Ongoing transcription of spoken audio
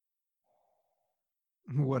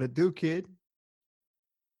What it do, kid?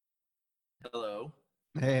 Hello.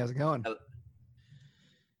 Hey, how's it going? Hel-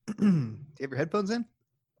 Do you have your headphones in?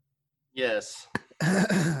 Yes.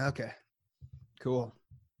 Okay, cool.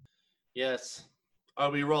 Yes.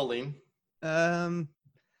 Are we rolling? Um,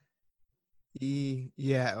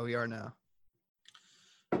 yeah, we are now.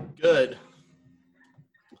 Good.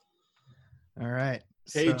 All right.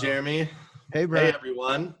 Hey, So, Jeremy. hey, Hey, Brian.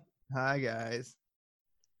 everyone. Hi, guys.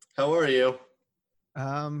 How are you?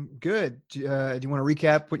 Good. Do you want to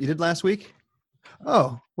recap what you did last week?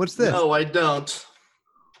 Oh, what's this? No, I don't.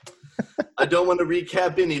 I don't want to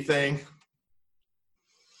recap anything.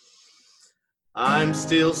 I'm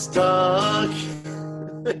still stuck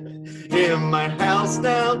in my house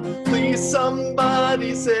now. Please,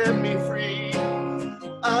 somebody set me free.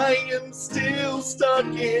 I am still stuck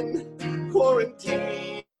in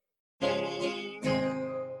quarantine.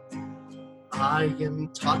 I am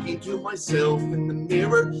talking to myself in the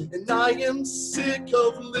mirror, and I am sick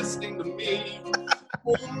of listening to me.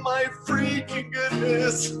 Oh my freaking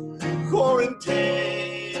goodness.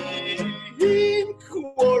 Quarantine,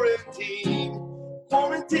 quarantine,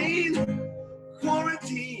 quarantine,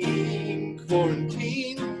 quarantine,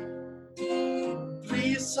 quarantine.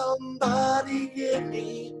 Please somebody get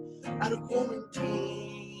me out of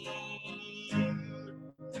quarantine.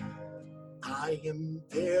 I am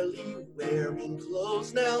barely wearing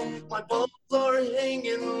clothes now. My balls are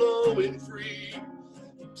hanging low and free.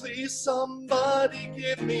 Please somebody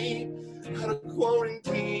get me out of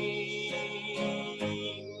quarantine.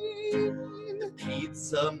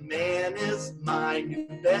 Pizza Man is my new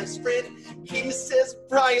best friend. He says,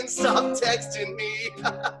 Brian, stop texting me.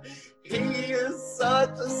 He is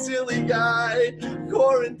such a silly guy.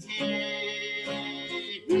 Quarantine,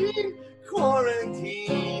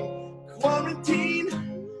 quarantine,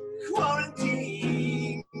 quarantine,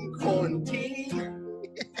 quarantine, quarantine.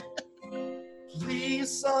 Please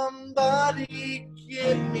somebody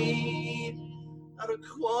get me out of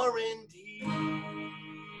quarantine.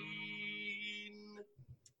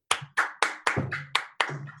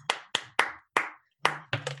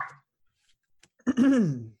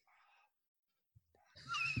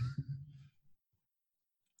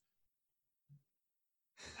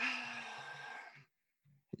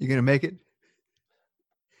 You gonna make it?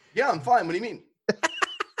 Yeah, I'm fine. What do you mean?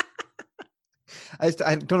 I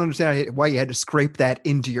don't understand why you had to scrape that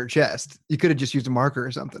into your chest. You could have just used a marker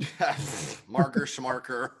or something. Marker,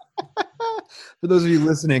 schmarker. For those of you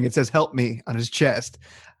listening, it says "help me" on his chest.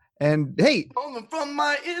 And hey, From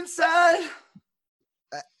my inside,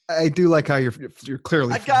 I do like how you're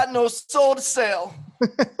clearly. I got no soul to sell.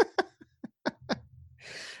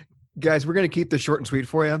 Guys, we're gonna keep this short and sweet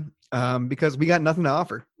for you because we got nothing to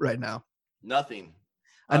offer right now. Nothing.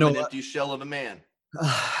 I I'm know an empty shell of a man.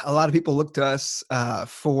 a lot of people look to us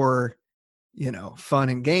for fun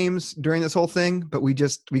and games during this whole thing, but we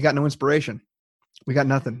got no inspiration. We got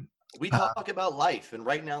nothing. We talk about life, and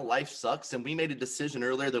right now life sucks, and we made a decision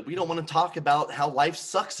earlier that we don't want to talk about how life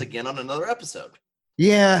sucks again on another episode.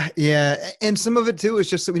 Yeah, and some of it too is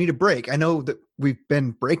just that we need a break. I know that we've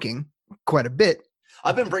been breaking quite a bit.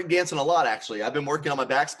 I've been break dancing a lot, actually. I've been working on my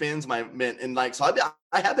back spins, so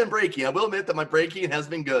I have been breaking. I will admit that my breaking has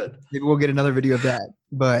been good. Maybe we'll get another video of that.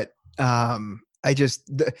 But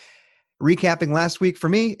recapping last week for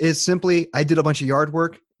me is simply I did a bunch of yard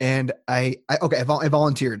work, and I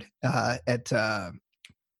volunteered at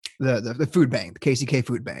the food bank, the KCK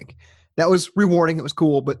food bank. That was rewarding. It was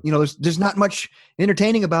cool, but there's not much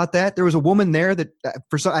entertaining about that. There was a woman there that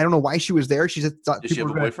I don't know why she was there. She just thought. Did she have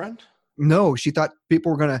a boyfriend? No, she thought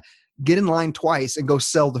people were gonna get in line twice and go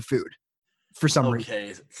sell the food for some reason.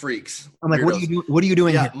 Okay, freaks. I'm like, what are you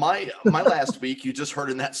doing Yeah, here? my last week you just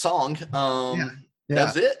heard in that song. Yeah. That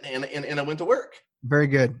was it, and I went to work. Very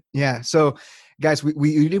good. Yeah. So, guys,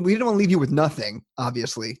 we didn't want to leave you with nothing,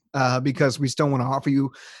 obviously, because we still want to offer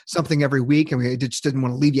you something every week, and we just didn't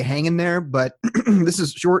want to leave you hanging there. But this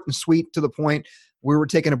is short and sweet to the point. We were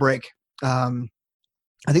taking a break. I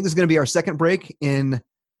think this is going to be our second break in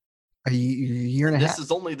a year and a half. This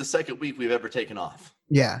is only the second week we've ever taken off.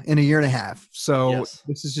 Yeah, in a year and a half. So yes.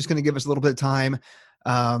 This is just going to give us a little bit of time.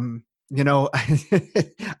 I'm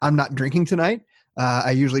not drinking tonight. I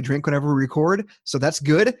usually drink whenever we record, so that's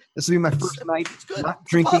good. This will be my first night not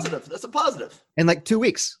drinking. That's a positive. In like 2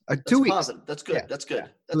 weeks. That's 2 weeks. Positive. That's good. Yeah. That's good.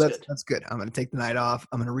 That's good. I'm going to take the night off.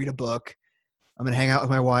 I'm going to read a book. I'm going to hang out with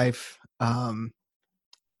my wife. And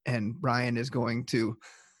Brian is going to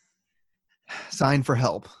sign for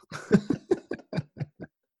help.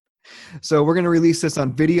 So we're going to release this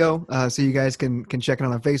on video, so you guys can check it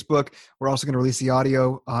out on Facebook. We're also going to release the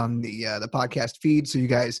audio on the podcast feed, so you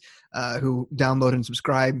guys who download and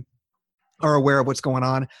subscribe are aware of what's going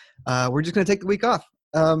on. We're just going to take the week off.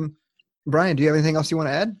 Brian, do you have anything else you want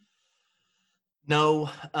to add? No,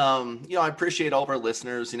 I appreciate all of our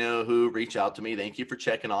listeners, who reach out to me. Thank you for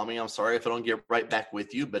checking on me. I'm sorry if I don't get right back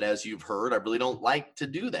with you, but as you've heard, I really don't like to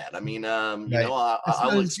do that. I mean, Right. I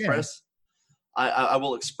will express, I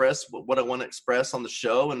will express what I want to express on the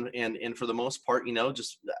show. And for the most part,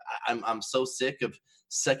 I'm so sick of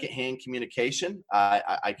secondhand communication.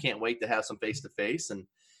 I can't wait to have some face-to-face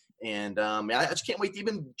and I just can't wait to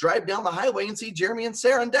even drive down the highway and see Jeremy and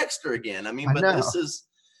Sarah and Dexter again. I mean, I but know. this is,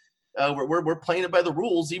 we're playing it by the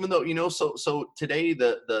rules, even though, so today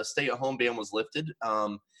the stay-at-home ban was lifted,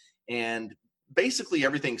 and basically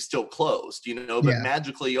everything's still closed, but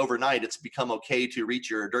magically overnight it's become okay to reach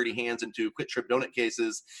your dirty hands into Quick Trip donut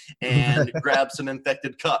cases and grab some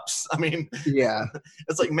infected cups. I mean,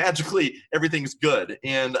 it's like magically everything's good.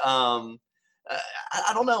 And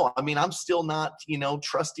I don't know. I mean, I'm still not,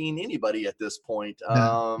 trusting anybody at this point.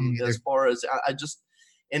 As far as I just,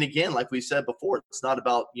 and again, like we said before, it's not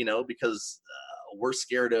about, because we're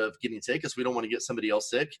scared of getting sick because we don't want to get somebody else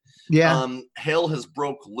sick. Hell has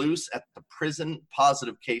broke loose at the prison.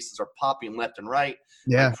 Positive cases are popping left and right.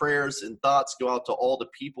 My prayers and thoughts go out to all the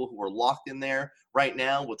people who are locked in there right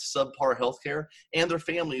now with subpar healthcare and their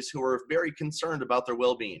families who are very concerned about their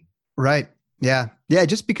well-being. Right. Yeah. Yeah.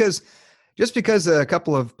 Just because a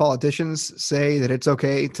couple of politicians say that it's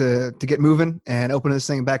okay to get moving and open this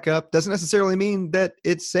thing back up doesn't necessarily mean that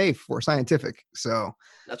it's safe or scientific. So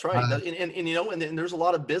that's right. And there's a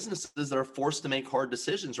lot of businesses that are forced to make hard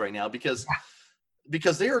decisions right now because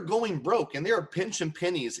they are going broke and they are pinching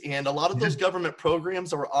pennies. And a lot of those government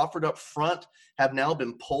programs that were offered up front have now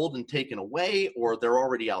been pulled and taken away, or they're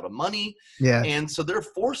already out of money. Yeah. And so they're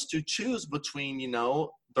forced to choose between,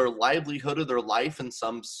 their livelihood or their life in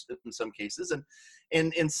some cases.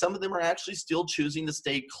 And some of them are actually still choosing to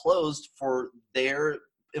stay closed for their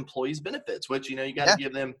employees' benefits, which, you got to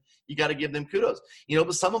give them kudos,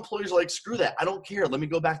 but some employers are like, screw that. I don't care. Let me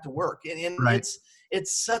go back to work. And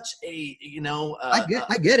it's such a, I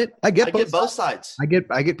get it. I get both sides. I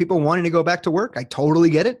get people wanting to go back to work. I totally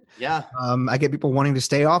get it. Yeah. I get people wanting to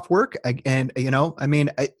stay off work. I'm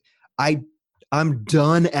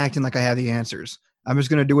done acting like I have the answers. I'm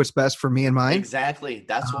just going to do what's best for me and mine. Exactly.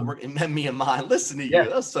 That's what me and mine. Listen to you.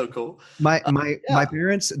 That's so cool. My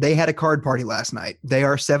parents, they had a card party last night. They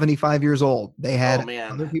are 75 years old. They had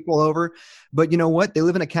other people over, but you know what? They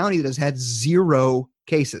live in a county that has had 0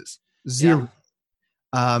 cases, 0.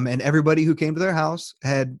 And everybody who came to their house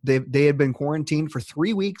they had been quarantined for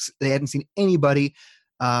 3 weeks. They hadn't seen anybody.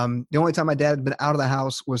 The only time my dad had been out of the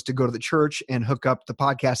house was to go to the church and hook up the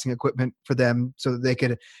podcasting equipment for them so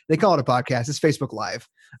that they call it a podcast. It's Facebook Live.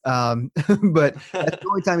 But that's the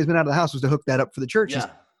only time he's been out of the house was to hook that up for the church.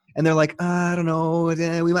 Yeah. And they're like, I don't know.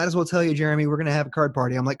 We might as well tell you, Jeremy, we're going to have a card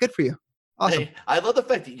party. I'm like, good for you. Awesome. Hey, I love the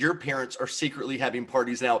fact that your parents are secretly having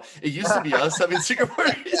parties now. It used to be us having secret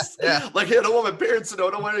parties. Like, hey, I don't want my parents to know.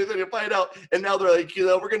 I don't want anything to find out. And now they're like,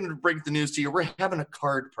 we're going to break the news to you. We're having a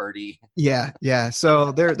card party. Yeah.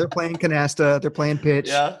 So they're playing canasta. They're playing pitch.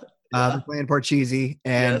 They're playing Parcheesi,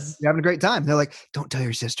 and they're having a great time. They're like, don't tell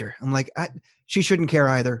your sister. I'm like, she shouldn't care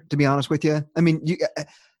either, to be honest with you. I mean,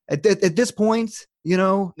 at this point,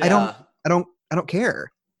 I don't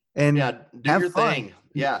care. And do your thing.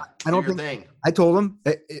 Yeah. I don't think I told him,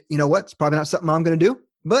 you know what? It's probably not something I'm going to do,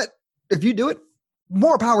 but if you do it,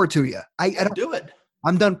 more power to you. I don't do it.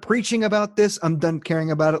 I'm done preaching about this. I'm done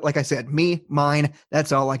caring about it. Like I said, me, mine,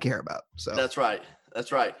 that's all I care about. So that's right.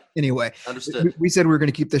 Anyway, understood. We said we were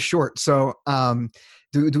going to keep this short. So,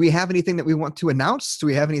 do we have anything that we want to announce? Do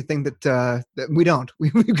we have anything that we don't?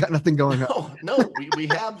 We've got nothing going on. No, we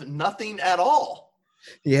have nothing at all.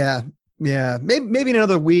 Yeah. Maybe in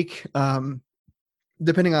another week,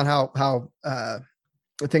 depending on how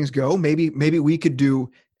things go, maybe we could do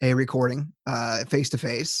a recording face to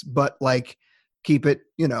face, but like keep it,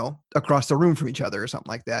 across the room from each other or something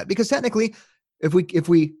like that. Because technically, if we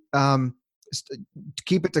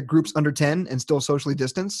keep it to groups under 10 and still socially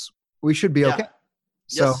distance, we should be okay.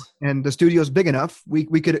 So, and the studio's big enough, we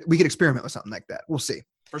could experiment with something like that. We'll see.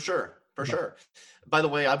 For sure. By the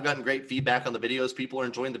way, I've gotten great feedback on the videos. People are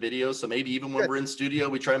enjoying the videos. So maybe even when we're in studio,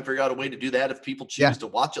 we try and figure out a way to do that. If people choose to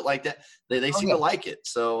watch it like that, they seem to like it.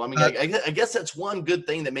 So, I mean, I guess that's one good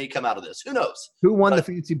thing that may come out of this. Who knows? Who won the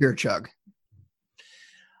fancy beer chug?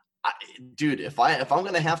 Dude, if I'm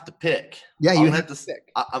going to have to pick, you have to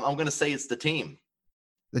pick. I'm going to say it's the team.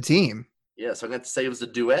 The team. Yeah, so I'm going to say it was a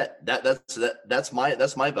duet. That's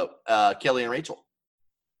my vote. Kelly and Rachel.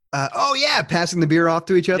 Oh yeah, passing the beer off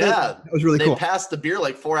to each other. Yeah, that was really they cool. passed the beer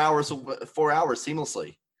like 4 hours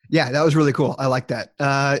seamlessly. Yeah, that was really cool. I like that.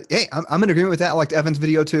 Hey, I'm in agreement with that. I liked Evan's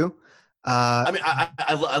video too. I mean,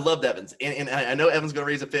 I loved Evans, and I know Evans going to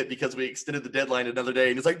raise a fit because we extended the deadline another day,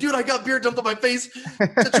 and he's like, "Dude, I got beer dumped on my face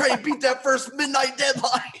to try and beat that first midnight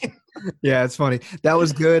deadline." Yeah, it's funny. That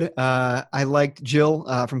was good. I liked Jill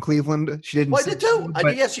from Cleveland. She didn't. Well, I did too.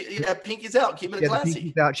 I did. She had pinkies out, keeping it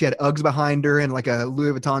classy. Out. She had Uggs behind her and like a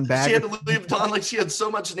Louis Vuitton bag. She had a Louis Vuitton, like she had so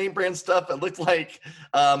much name brand stuff. It looked like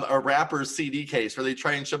a rapper's CD case where they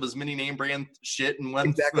try and shove as many name brand shit in one.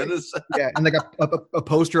 Exactly. Yeah, and like a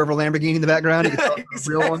poster of a Lamborghini in the background. You can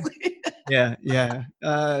exactly. Real one. Yeah.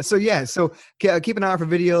 So keep an eye out for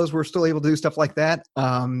videos. We're still able to do stuff like that.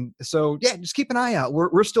 So yeah, just keep an eye out.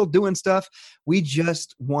 We're still doing stuff. We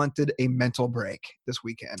just wanted a mental break this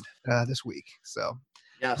week. So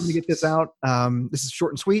yes, let me get this out. This is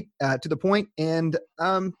short and sweet, to the point, and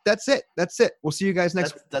that's it. We'll see you guys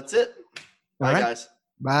next week. That's it. Bye, guys.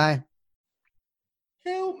 Bye.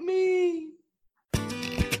 Help me.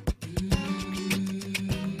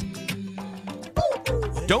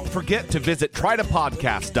 Don't forget to visit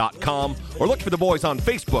trytopodcast.com or look for the boys on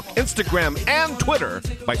Facebook, Instagram, and Twitter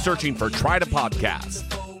by searching for Try to Podcast.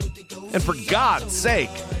 And for God's sake,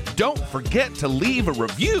 don't forget to leave a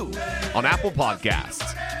review on Apple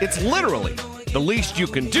Podcasts. It's literally the least you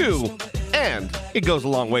can do, and it goes a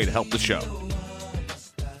long way to help the show.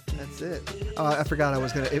 That's it. I forgot I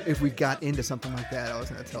was going to, if we got into something like that, I was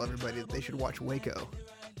going to tell everybody that they should watch Waco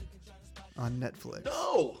on Netflix.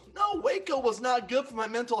 No, Waco was not good for my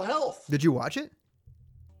mental health. Did you watch it?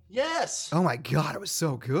 Yes. Oh my God, it was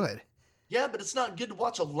so good. Yeah, but it's not good to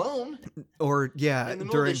watch alone. Or yeah, in the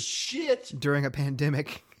middle of this shit during a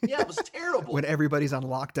pandemic. Yeah, it was terrible. When everybody's on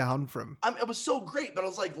lockdown it was so great, but I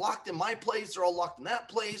was like locked in my place. They're all locked in that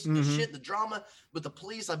place. Mm-hmm. The shit, the drama with the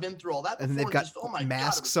police. I've been through all that before. And they've got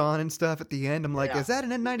masks on and stuff at the end. I'm like, is that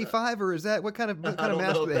an N95 or is that what kind of mask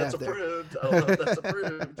do they have there? I don't know if that's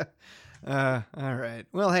approved. All right.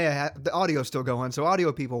 Well, hey, the audio's still going. So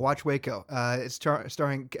audio people, watch Waco. It's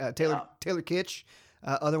starring Taylor Kitsch,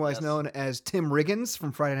 otherwise known as Tim Riggins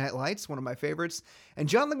from Friday Night Lights, one of my favorites. And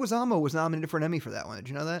John Leguizamo was nominated for an Emmy for that one. Did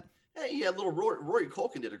you know that? Hey, yeah, little Rory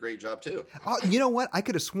Culkin did a great job too. You know what? I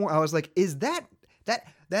could have sworn, I was like, is that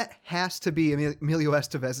has to be Emilio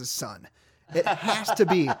Estevez's son. It has to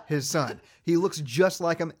be his son. He looks just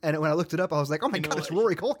like him. And when I looked it up, I was like, oh my God, it's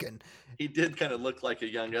Rory Culkin. He did kind of look like a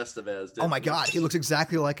young Estevez. Oh my God, he looks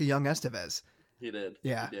exactly like a young Estevez. He did.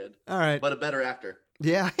 Yeah. He did. All right. But a better actor.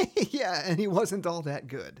 Yeah. Yeah. And he wasn't all that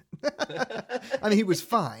good. I mean, he was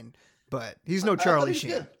fine, but he's no Charlie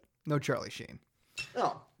Sheen. Good. No Charlie Sheen.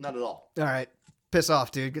 No, not at all. All right. Piss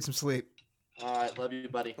off, dude. Get some sleep. All right. Love you,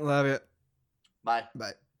 buddy. Love you. Bye.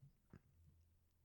 Bye.